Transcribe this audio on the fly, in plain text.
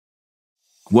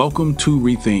Welcome to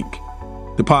Rethink,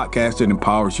 the podcast that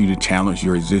empowers you to challenge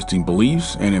your existing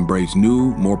beliefs and embrace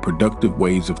new, more productive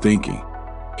ways of thinking.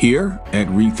 Here at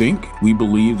Rethink, we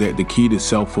believe that the key to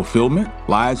self-fulfillment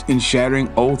lies in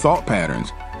shattering old thought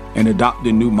patterns and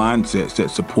adopting new mindsets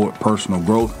that support personal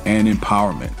growth and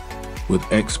empowerment. With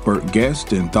expert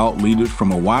guests and thought leaders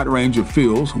from a wide range of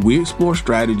fields, we explore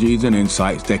strategies and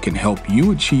insights that can help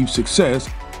you achieve success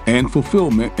and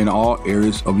fulfillment in all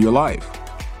areas of your life.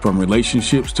 From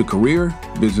relationships to career,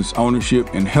 business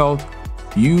ownership, and health,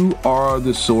 you are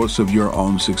the source of your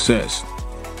own success.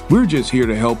 We're just here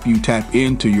to help you tap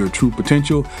into your true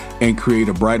potential and create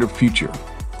a brighter future.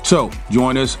 So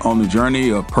join us on the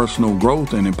journey of personal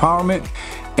growth and empowerment,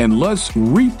 and let's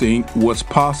rethink what's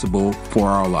possible for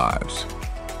our lives.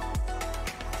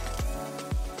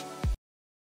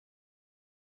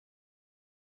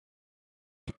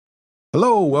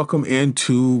 Hello, welcome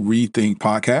into Rethink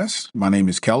Podcast. My name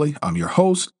is Kelly. I'm your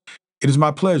host. It is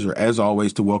my pleasure, as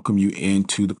always, to welcome you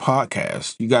into the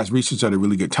podcast. You guys reached us at a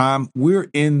really good time. We're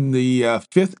in the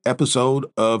fifth episode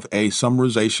of a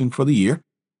summarization for the year.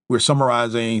 We're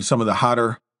summarizing some of the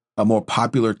hotter, more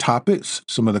popular topics,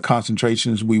 some of the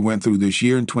concentrations we went through this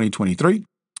year in 2023,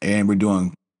 and we're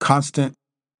doing constant,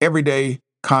 everyday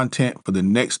content for the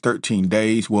next 13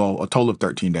 days. Well, a total of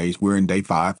 13 days. We're in day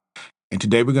 5. And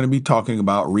today we're going to be talking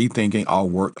about rethinking our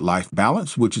work-life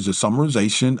balance, which is a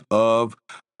summarization of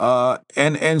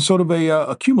and sort of a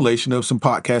accumulation of some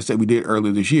podcasts that we did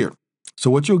earlier this year. So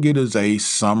what you'll get is a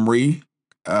summary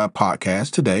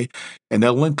podcast today, and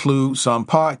that'll include some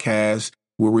podcasts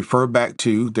we'll refer back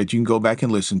to that you can go back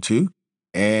and listen to,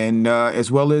 and as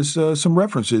well as some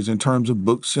references in terms of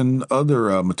books and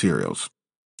other materials.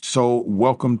 So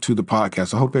welcome to the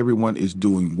podcast. I hope everyone is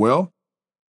doing well.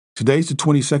 Today's the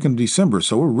 22nd of December,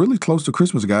 so we're really close to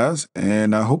Christmas, guys,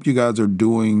 and I hope you guys are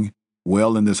doing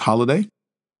well in this holiday.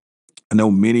 I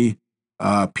know many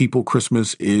people,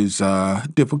 Christmas is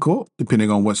difficult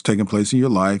depending on what's taking place in your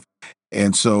life,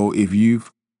 and so if you've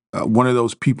one of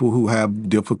those people who have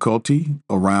difficulty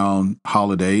around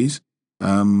holidays,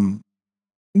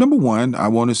 number one, I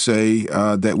want to say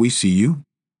that we see you,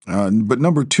 but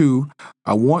number two,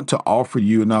 I want to offer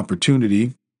you an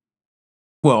opportunity.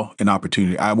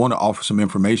 I want to offer some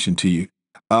information to you.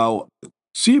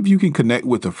 See if you can connect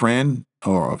with a friend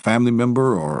or a family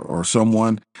member or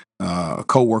someone, a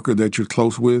coworker that you're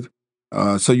close with,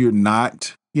 so you're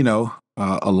not,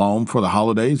 alone for the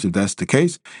holidays, if that's the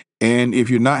case. And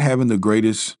if you're not having the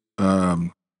greatest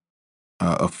of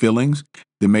feelings,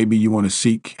 then maybe you want to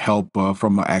seek help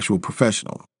from an actual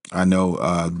professional. I know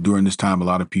during this time, a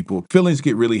lot of people, feelings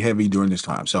get really heavy during this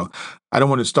time. So I don't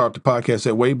want to start the podcast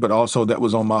that way, but also that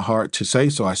was on my heart to say.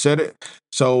 So I said it.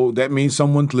 So that means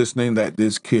someone's listening that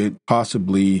this could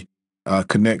possibly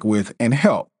connect with and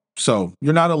help. So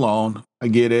you're not alone. I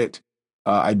get it.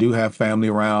 I do have family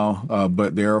around,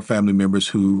 but there are family members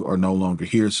who are no longer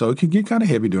here. So it can get kind of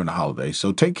heavy during the holidays.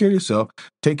 So take care of yourself.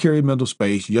 Take care of your mental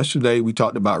space. Yesterday, we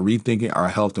talked about rethinking our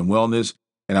health and wellness.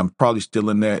 And I'm probably still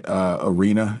in that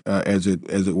arena, as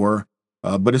it were.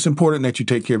 But it's important that you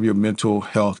take care of your mental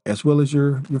health as well as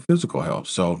your physical health.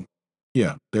 So,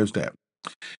 yeah, there's that.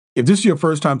 If this is your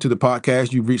first time to the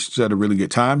podcast, you've reached at a really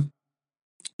good time.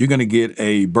 You're going to get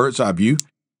a bird's eye view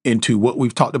into what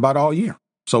we've talked about all year.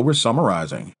 So we're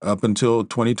summarizing up until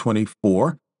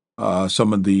 2024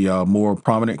 some of the more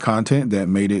prominent content that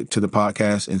made it to the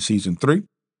podcast in season 3.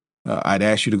 I'd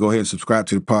ask you to go ahead and subscribe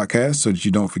to the podcast so that you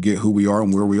don't forget who we are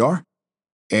and where we are.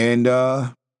 And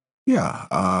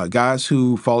guys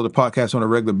who follow the podcast on a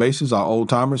regular basis, our old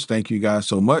timers, thank you guys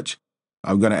so much.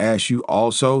 I'm going to ask you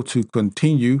also to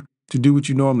continue to do what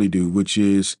you normally do, which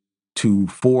is to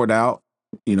forward out,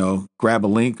 grab a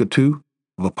link or two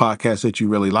of a podcast that you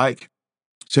really like.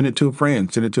 Send it to a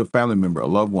friend, send it to a family member, a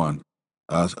loved one,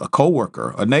 a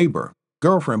coworker, a neighbor,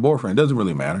 girlfriend, boyfriend, doesn't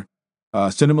really matter.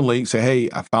 Send them a link, say, hey,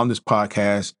 I found this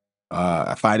podcast.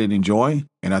 I find it enjoying,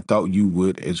 and I thought you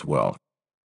would as well.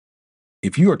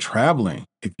 If you are traveling,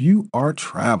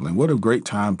 what a great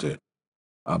time to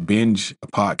binge a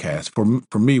podcast.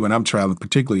 For me, when I'm traveling,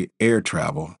 particularly air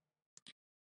travel,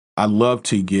 I love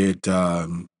to get,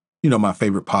 my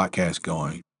favorite podcast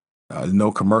going.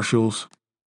 No commercials,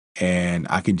 and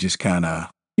I can just kind of,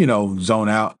 zone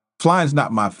out. Flying's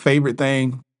not my favorite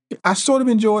thing. I sort of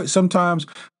enjoy it sometimes,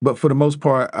 but for the most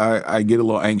part, I get a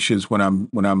little anxious when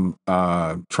I'm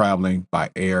traveling by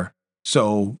air.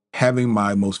 So having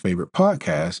my most favorite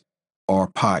podcast or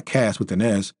podcast with an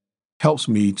S helps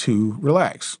me to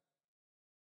relax.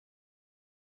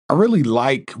 I really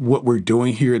like what we're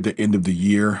doing here at the end of the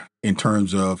year in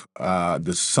terms of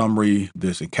the summary,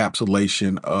 this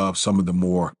encapsulation of some of the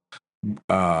more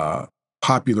uh,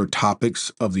 popular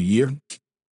topics of the year.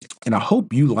 And I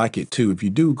hope you like it too. If you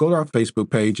do, go to our Facebook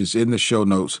page. It's in the show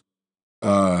notes.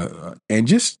 And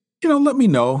just, let me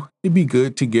know. It'd be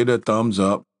good to get a thumbs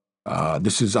up.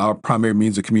 This is our primary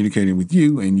means of communicating with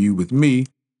you and you with me.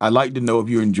 I'd like to know if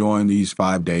you're enjoying these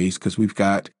 5 days because we've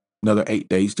got another 8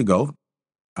 days to go.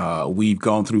 We've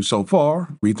gone through so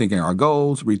far rethinking our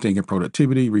goals, rethinking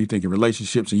productivity, rethinking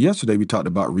relationships. And yesterday we talked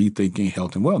about rethinking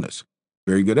health and wellness.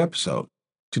 Very good episode.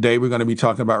 Today we're going to be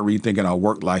talking about rethinking our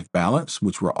work life balance,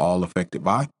 which we're all affected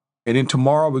by. And then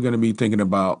tomorrow we're going to be thinking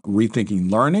about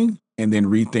rethinking learning and then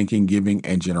rethinking giving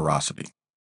and generosity.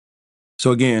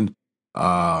 So again,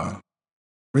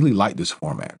 really like this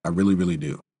format. I really, really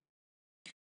do.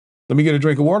 Let me get a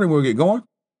drink of water and we'll get going.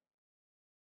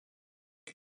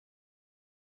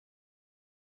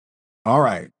 All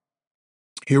right.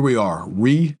 Here we are.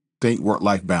 Rethink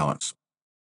work-life balance.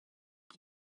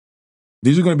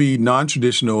 These are going to be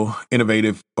non-traditional,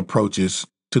 innovative approaches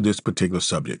to this particular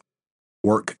subject,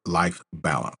 work-life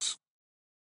balance.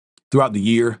 Throughout the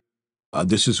year,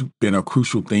 this has been a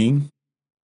crucial theme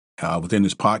within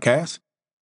this podcast.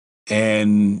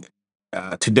 And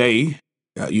today,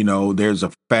 there's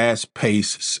a fast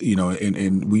pace,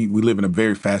 and we live in a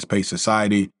very fast paced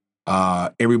society.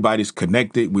 Everybody's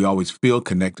connected. We always feel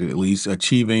connected, at least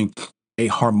achieving a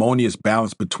harmonious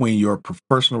balance between your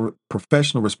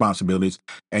professional responsibilities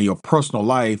and your personal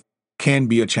life can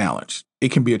be a challenge.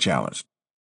 It can be a challenge.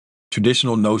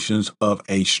 Traditional notions of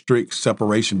a strict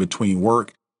separation between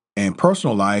work and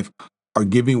personal life are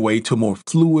giving way to more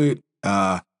fluid,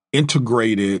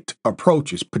 integrated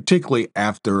approaches, particularly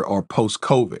after or post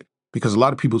COVID, because a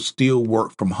lot of people still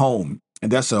work from home.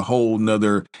 And that's a whole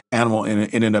nother animal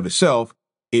in and of itself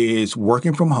is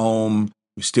working from home,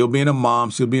 still being a mom,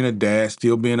 still being a dad,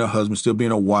 still being a husband, still being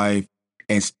a wife,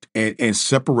 and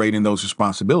separating those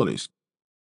responsibilities.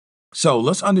 So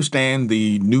let's understand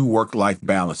the new work life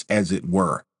balance, as it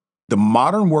were. The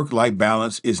modern work life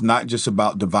balance is not just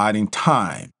about dividing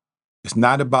time. It's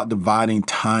not about dividing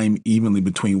time evenly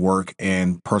between work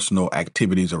and personal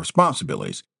activities or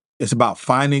responsibilities. It's about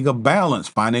finding a balance,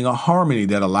 finding a harmony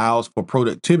that allows for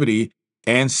productivity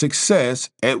and success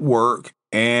at work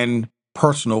and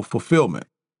personal fulfillment.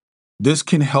 This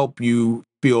can help you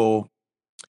feel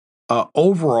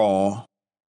overall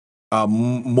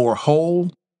more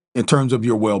whole in terms of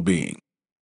your well being.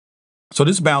 So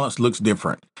this balance looks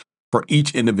different for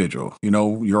each individual.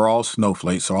 You're all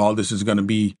snowflakes, so all this is going to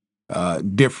be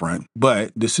different,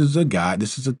 but this is a guide,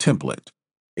 this is a template.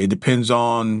 It depends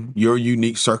on your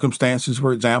unique circumstances,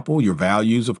 for example, your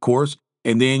values, of course,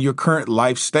 and then your current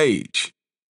life stage.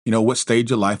 What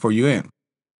stage of life are you in?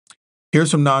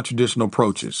 Here's some non traditional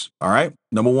approaches. All right.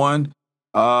 Number one,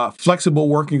 flexible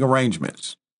working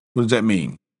arrangements. What does that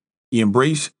mean? You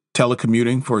embrace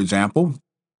telecommuting, for example,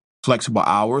 flexible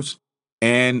hours,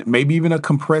 and maybe even a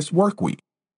compressed work week.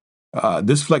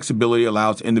 This flexibility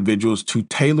allows individuals to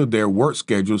tailor their work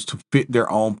schedules to fit their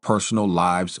own personal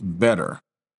lives better.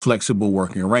 Flexible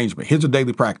working arrangement. Here's a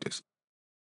daily practice.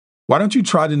 Why don't you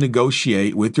try to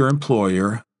negotiate with your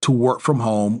employer to work from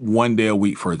home one day a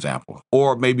week, for example,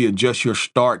 or maybe adjust your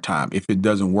start time if it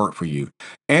doesn't work for you,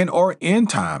 and or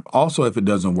end time also if it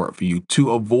doesn't work for you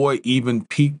to avoid even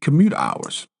peak commute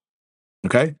hours.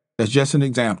 Okay, that's just an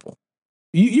example.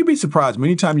 You'd be surprised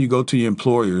many times you go to your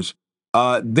employers,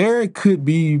 there could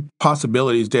be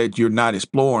possibilities that you're not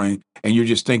exploring and you're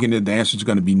just thinking that the answer is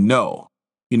going to be no.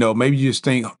 Maybe you just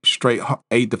think straight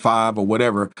 8 to 5 or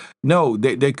whatever. No,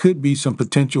 there could be some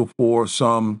potential for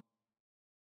some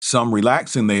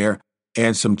relaxing there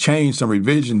and some change, some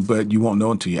revision, but you won't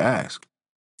know until you ask.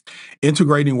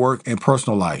 Integrating work and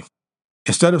personal life.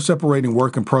 Instead of separating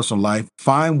work and personal life,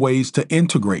 find ways to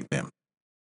integrate them.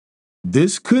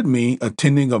 This could mean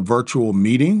attending a virtual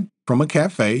meeting from a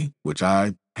cafe, which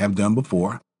I have done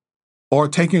before, or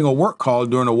taking a work call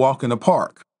during a walk in the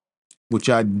park, which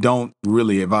I don't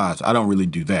really advise. I don't really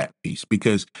do that piece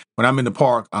because when I'm in the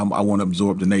park, I want to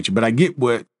absorb the nature. But I get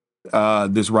what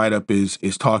this write-up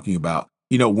is talking about.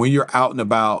 When you're out and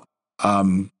about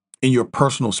in your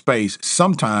personal space,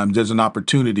 sometimes there's an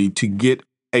opportunity to get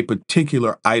a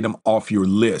particular item off your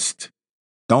list.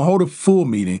 Don't hold a full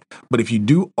meeting, but if you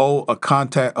do owe a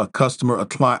contact, a customer, a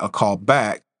client, a call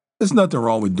back, there's nothing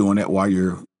wrong with doing that while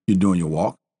you're doing your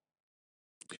walk.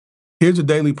 Here's a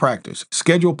daily practice.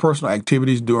 Schedule personal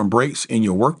activities during breaks in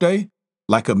your workday,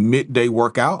 like a midday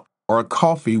workout or a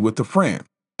coffee with a friend.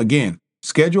 Again,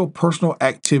 schedule personal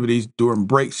activities during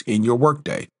breaks in your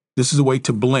workday. This is a way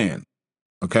to blend,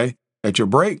 okay? At your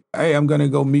break, hey, I'm going to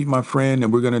go meet my friend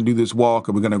and we're going to do this walk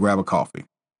or we're going to grab a coffee.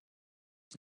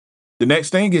 The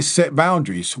next thing is set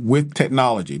boundaries with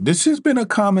technology. This has been a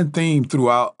common theme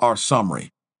throughout our summary,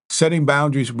 setting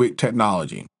boundaries with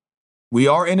technology. We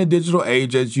are in a digital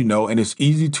age, as you know, and it's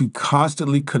easy to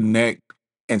constantly connect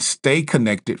and stay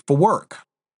connected for work,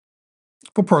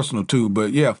 for personal too,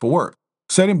 but yeah, for work.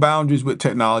 Setting boundaries with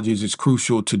technologies is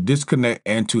crucial to disconnect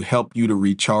and to help you to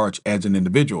recharge as an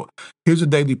individual. Here's a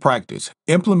daily practice.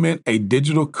 Implement a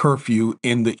digital curfew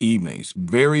in the evenings.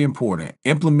 Very important.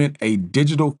 Implement a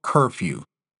digital curfew.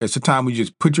 It's a time when you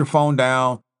just put your phone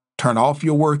down, turn off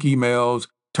your work emails,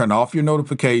 turn off your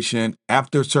notification.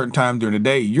 After a certain time during the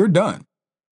day, you're done.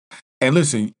 And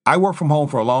listen, I work from home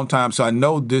for a long time, so I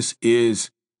know this is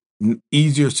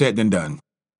easier said than done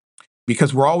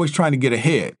because we're always trying to get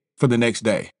ahead for the next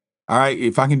day. All right,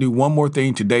 if I can do one more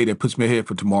thing today that puts me ahead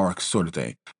for tomorrow, sort of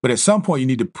thing. But at some point, you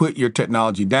need to put your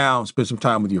technology down, spend some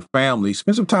time with your family,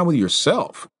 spend some time with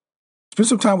yourself, spend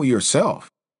some time with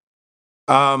yourself.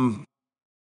 Um,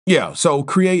 yeah, so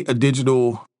create a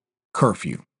digital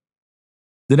curfew.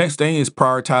 The next thing is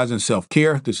prioritizing self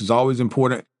care. This is always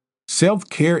important. Self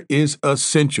care is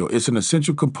essential. It's an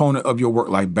essential component of your work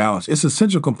life balance. It's an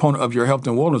essential component of your health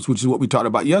and wellness, which is what we talked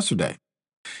about yesterday.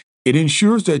 It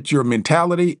ensures that your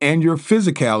mentality and your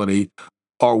physicality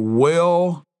are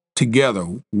well together,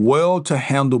 well to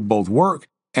handle both work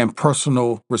and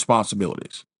personal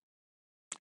responsibilities.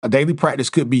 A daily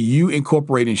practice could be you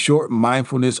incorporating short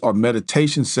mindfulness or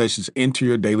meditation sessions into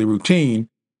your daily routine.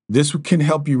 This can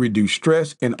help you reduce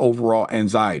stress and overall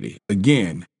anxiety.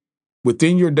 Again,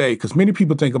 within your day, because many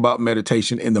people think about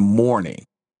meditation in the morning.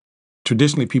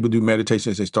 Traditionally, people do meditation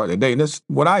as they start their day, and that's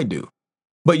what I do.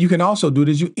 But you can also do it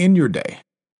as you end your day.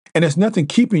 And there's nothing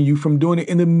keeping you from doing it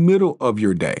in the middle of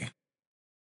your day.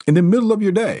 In the middle of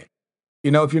your day.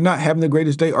 You know, if you're not having the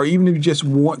greatest day, or even if you just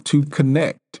want to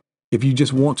connect, if you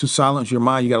just want to silence your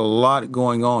mind, you got a lot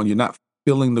going on, you're not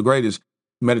feeling the greatest,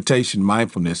 meditation,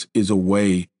 mindfulness is a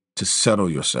way to settle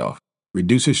yourself,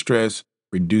 reduces stress,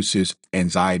 reduces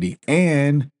anxiety,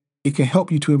 and it can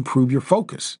help you to improve your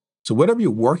focus. So whatever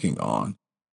you're working on,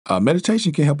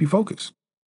 meditation can help you focus.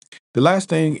 The last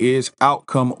thing is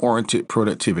outcome-oriented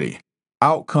productivity.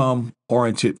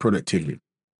 Outcome-oriented productivity.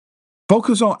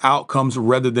 Focus on outcomes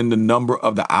rather than the number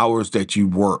of the hours that you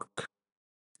work.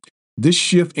 This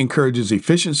shift encourages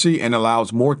efficiency and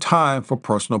allows more time for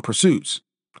personal pursuits.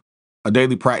 A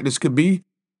daily practice could be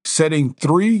setting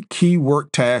 3 key work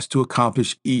tasks to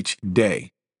accomplish each day,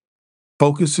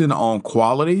 focusing on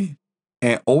quality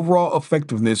and overall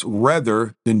effectiveness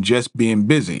rather than just being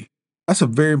busy. That's a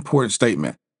very important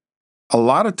statement. A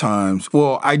lot of times,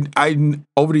 well, I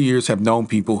over the years have known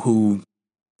people who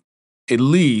at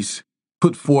least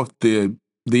put forth the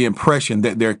impression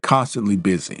that they're constantly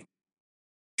busy.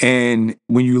 And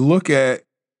when you look at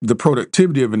the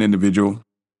productivity of an individual,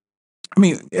 I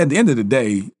mean, at the end of the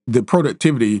day, the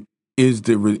productivity is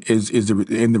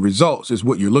in the results is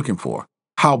what you're looking for.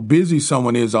 How busy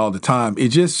someone is all the time,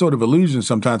 it's just sort of illusion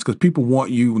sometimes because people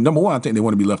want you. Number one, I think they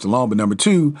want to be left alone, but number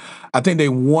two, I think they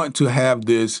want to have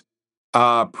this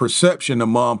perception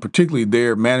among particularly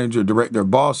their manager, director,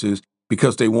 bosses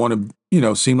because they want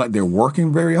to, seem like they're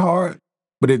working very hard.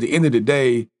 But at the end of the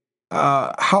day,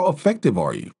 how effective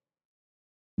are you?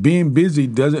 Being busy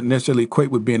doesn't necessarily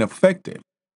equate with being effective.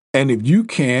 And if you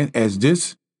can, as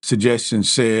this suggestion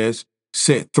says,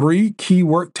 set 3 key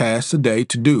work tasks a day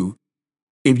to do,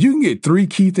 if you can get 3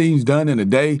 key things done in a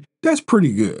day, that's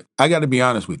pretty good. I got to be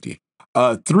honest with you.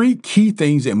 3 key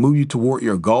things that move you toward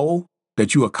your goal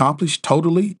that you accomplish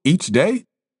totally each day,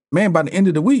 man, by the end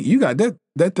of the week, you got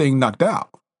that thing knocked out.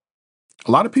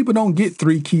 A lot of people don't get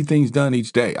 3 key things done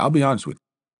each day. I'll be honest with you.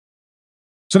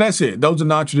 So that's it. Those are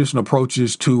non-traditional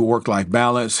approaches to work-life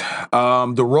balance.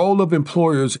 The role of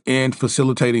employers in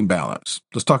facilitating balance.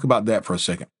 Let's talk about that for a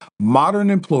second. Modern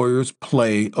employers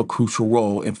play a crucial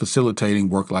role in facilitating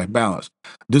work-life balance.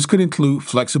 This could include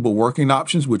flexible working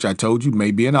options, which I told you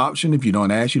may be an option. If you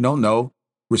don't ask, you don't know.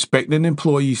 Respecting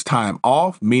employees' time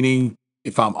off, meaning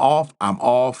if I'm off, I'm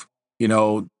off.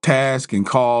 Tasks and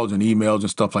calls and emails and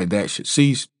stuff like that should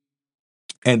cease.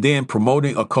 And then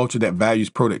promoting a culture that values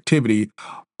productivity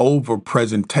over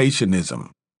presentationism,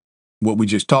 what we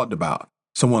just talked about.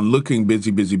 Someone looking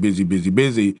busy, busy, busy, busy,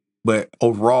 busy, but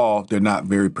overall, they're not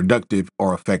very productive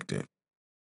or effective.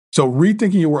 So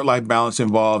rethinking your work-life balance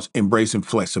involves embracing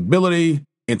flexibility,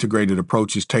 integrated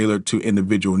approaches tailored to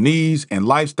individual needs and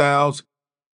lifestyles.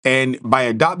 And by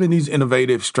adopting these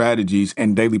innovative strategies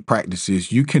and daily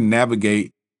practices, you can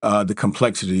navigate the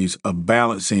complexities of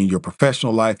balancing your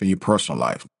professional life and your personal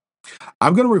life.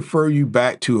 I'm going to refer you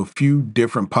back to a few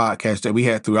different podcasts that we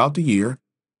had throughout the year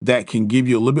that can give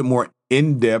you a little bit more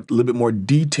in-depth, a little bit more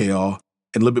detail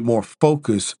and a little bit more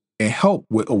focus and help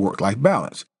with a work-life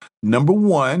balance. Number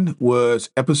one was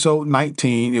episode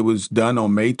 19. It was done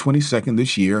on May 22nd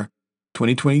this year,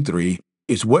 2023.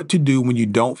 It's what to do when you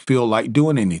don't feel like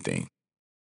doing anything.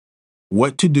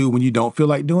 What to do when you don't feel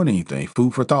like doing anything.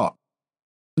 Food for thought.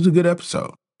 It was a good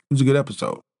episode.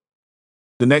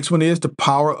 The next one is the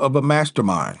power of a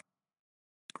mastermind.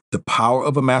 The power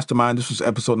of a mastermind. This was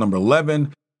episode number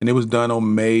 11, and it was done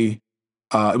on May.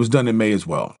 It was done in May as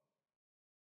well.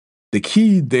 The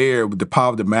key there with the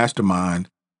power of the mastermind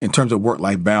in terms of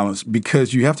work-life balance,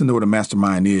 because you have to know what a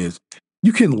mastermind is.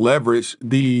 You can leverage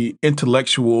the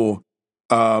intellectual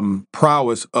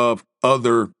prowess of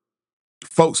other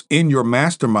folks in your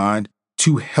mastermind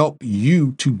to help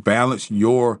you to balance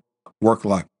your work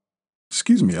life.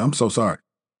 Excuse me, I'm so sorry.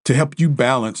 To help you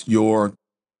balance your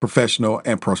professional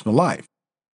and personal life.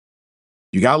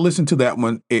 You got to listen to that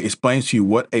one. It explains to you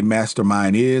what a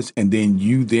mastermind is, and then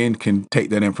you then can take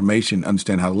that information and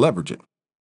understand how to leverage it.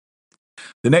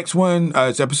 The next one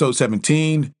is episode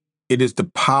 17. It is the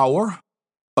power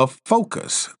of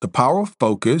focus. The power of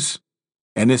focus,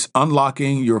 and it's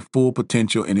unlocking your full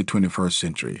potential in the 21st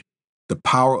century. The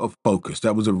power of focus.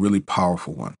 That was a really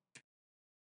powerful one.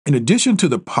 In addition to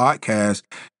the podcast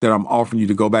that I'm offering you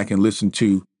to go back and listen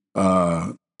to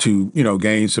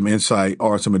gain some insight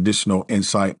or some additional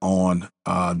insight on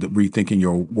the rethinking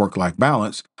your work-life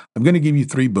balance, I'm going to give you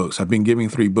 3 books. I've been giving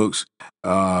 3 books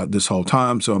this whole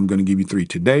time, so I'm going to give you 3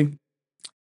 today.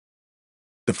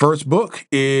 The first book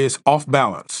is Off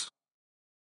Balance.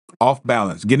 Off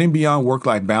Balance, Getting Beyond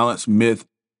Work-Life Balance Myth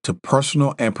to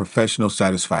Personal and Professional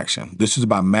Satisfaction. This is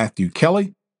by Matthew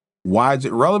Kelly. Why is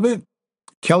it relevant?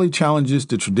 Kelly challenges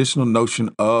the traditional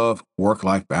notion of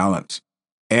work-life balance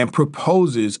and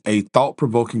proposes a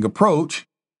thought-provoking approach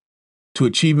to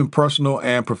achieving personal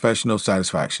and professional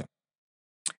satisfaction.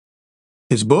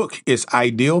 His book is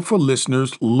ideal for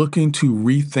listeners looking to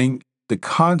rethink the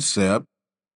concept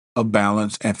of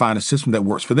balance and find a system that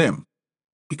works for them.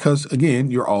 Because,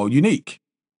 again, you're all unique.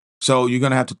 So you're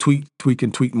going to have to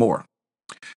tweak more.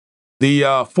 The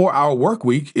 4-Hour Work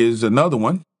Week is another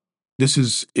one. This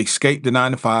is Escape the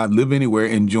 9 to 5, Live Anywhere,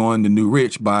 and Join the New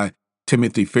Rich by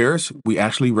Timothy Ferriss. We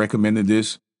actually recommended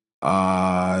this 2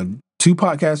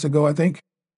 podcasts ago, I think.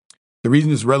 The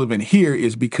reason it's relevant here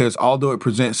is because although it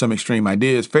presents some extreme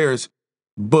ideas, Ferriss'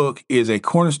 book is a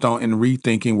cornerstone in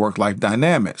rethinking work-life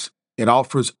dynamics. It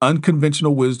offers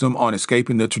unconventional wisdom on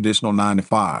escaping the traditional 9 to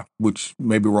 5, which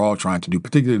maybe we're all trying to do,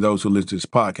 particularly those who listen to this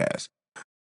podcast.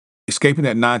 Escaping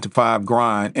that 9 to 5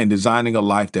 grind and designing a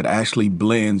life that actually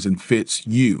blends and fits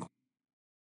you.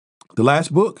 The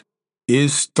last book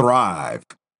is Thrive.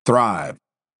 Thrive,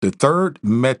 the third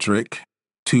metric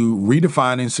to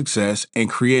redefining success and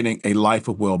creating a life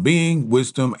of well-being,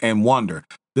 wisdom, and wonder.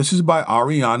 This is by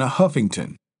Arianna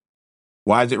Huffington.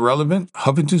 Why is it relevant?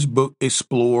 Huffington's book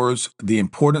explores the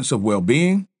importance of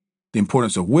well-being, the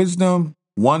importance of wisdom,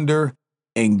 wonder,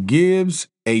 and gives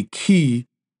a key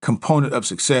component of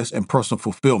success and personal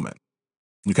fulfillment.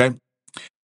 Okay?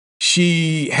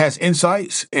 She has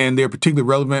insights, and they're particularly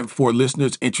relevant for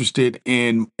listeners interested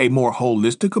in a more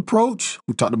holistic approach.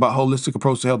 We talked about holistic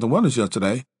approach to health and wellness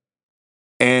yesterday.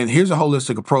 And here's a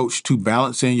holistic approach to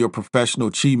balancing your professional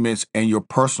achievements and your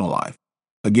personal life.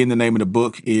 Again, the name of the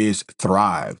book is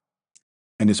Thrive,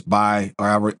 and it's by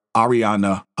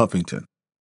Arianna Huffington.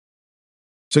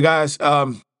 So, guys,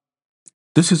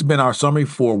 this has been our summary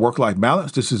for work-life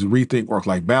balance. This is Rethink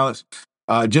Work-Life Balance.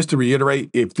 Just to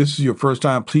reiterate, if this is your first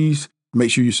time, please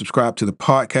make sure you subscribe to the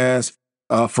podcast.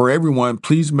 For everyone,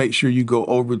 please make sure you go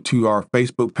over to our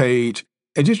Facebook page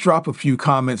and just drop a few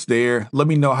comments there. Let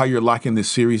me know how you're liking this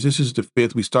series. This is the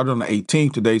 5th. We started on the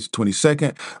 18th. Today's the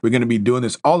 22nd. We're going to be doing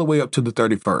this all the way up to the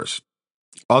 31st.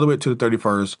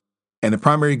 And the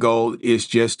primary goal is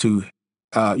just to,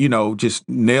 just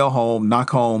knock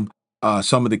home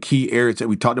some of the key areas that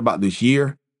we talked about this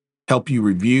year, help you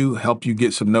review, help you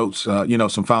get some notes,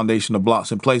 some foundational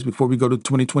blocks in place before we go to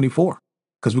 2024,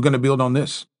 because we're going to build on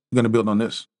this.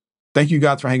 Thank you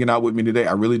guys for hanging out with me today.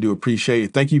 I really do appreciate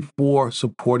it. Thank you for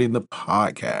supporting the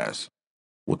podcast.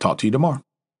 We'll talk to you tomorrow.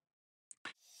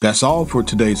 That's all for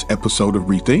today's episode of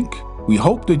Rethink. We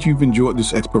hope that you've enjoyed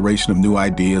this exploration of new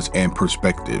ideas and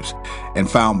perspectives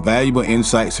and found valuable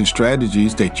insights and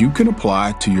strategies that you can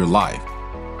apply to your life.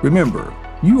 Remember,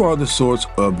 you are the source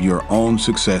of your own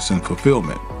success and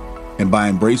fulfillment. And by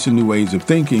embracing new ways of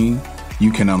thinking,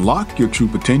 you can unlock your true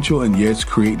potential and yes,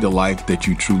 create the life that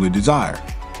you truly desire.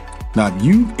 Now, if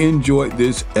you've enjoyed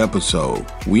this episode,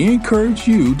 we encourage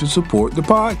you to support the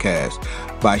podcast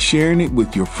by sharing it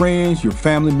with your friends, your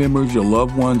family members, your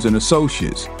loved ones, and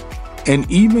associates. and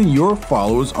even your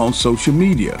followers on social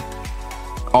media.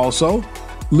 Also,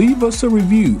 leave us a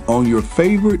review on your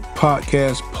favorite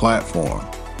podcast platform.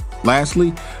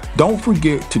 Lastly, don't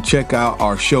forget to check out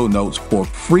our show notes for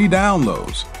free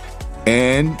downloads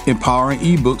and empowering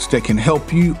ebooks that can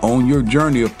help you on your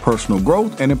journey of personal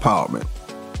growth and empowerment.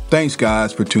 Thanks,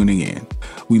 guys, for tuning in.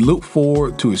 We look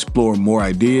forward to exploring more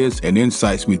ideas and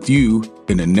insights with you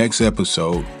in the next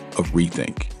episode of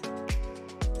Rethink.